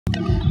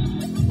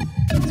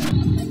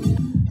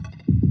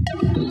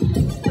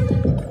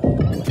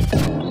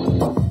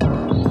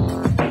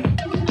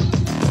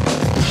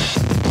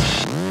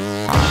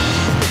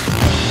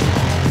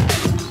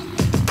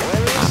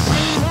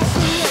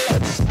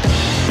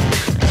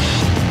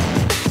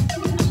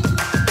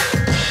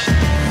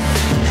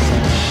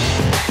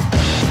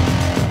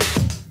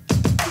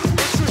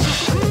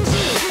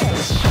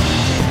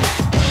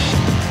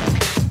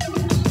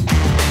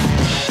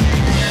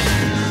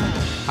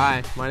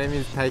Hi, my name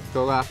is TAIKI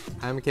Koga.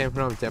 I came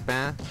from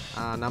Japan,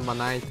 number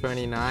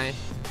 929.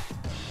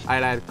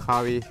 I ride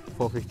Kawi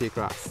 450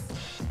 class.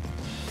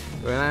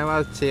 When I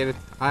was a child,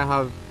 I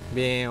have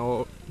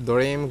been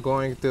dream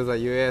going to the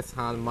US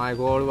and my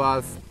goal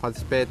was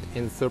participate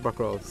in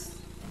Supercross.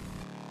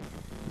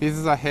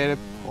 With the help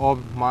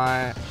of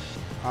my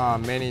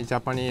many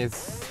Japanese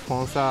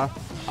sponsors,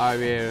 I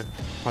will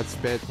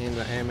participate in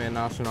the MA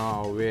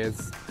National with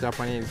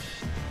Japanese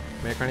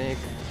mechanic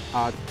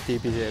at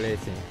TPJ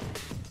Racing.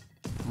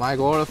 My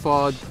goal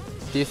for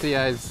this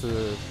year is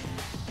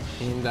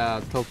in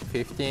the top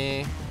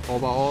 15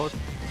 overall,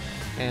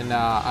 and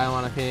I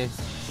want to finish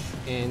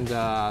in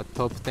the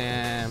top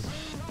 10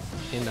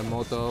 in the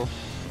moto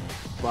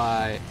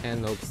by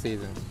end of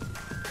season.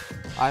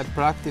 I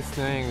practice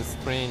doing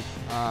sprint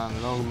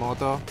and long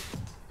moto.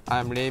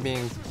 I'm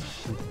leaving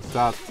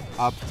that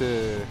up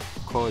to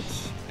coach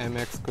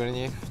MX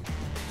Clinic,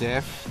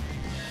 Jeff.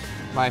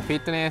 My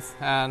fitness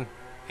and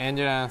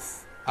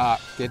endurance are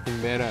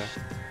getting better.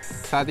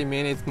 30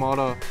 minutes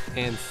moto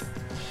is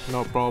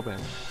no problem.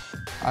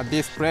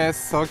 This place,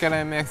 Soccer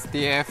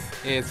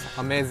MXDF, is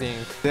amazing.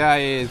 There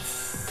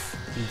is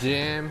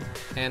gym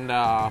and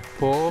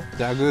pool,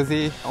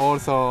 jacuzzi.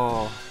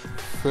 Also,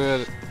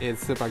 food is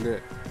super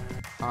good.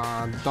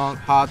 Don't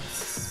hurt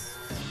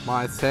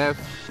myself,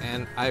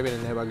 and I will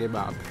never give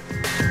up.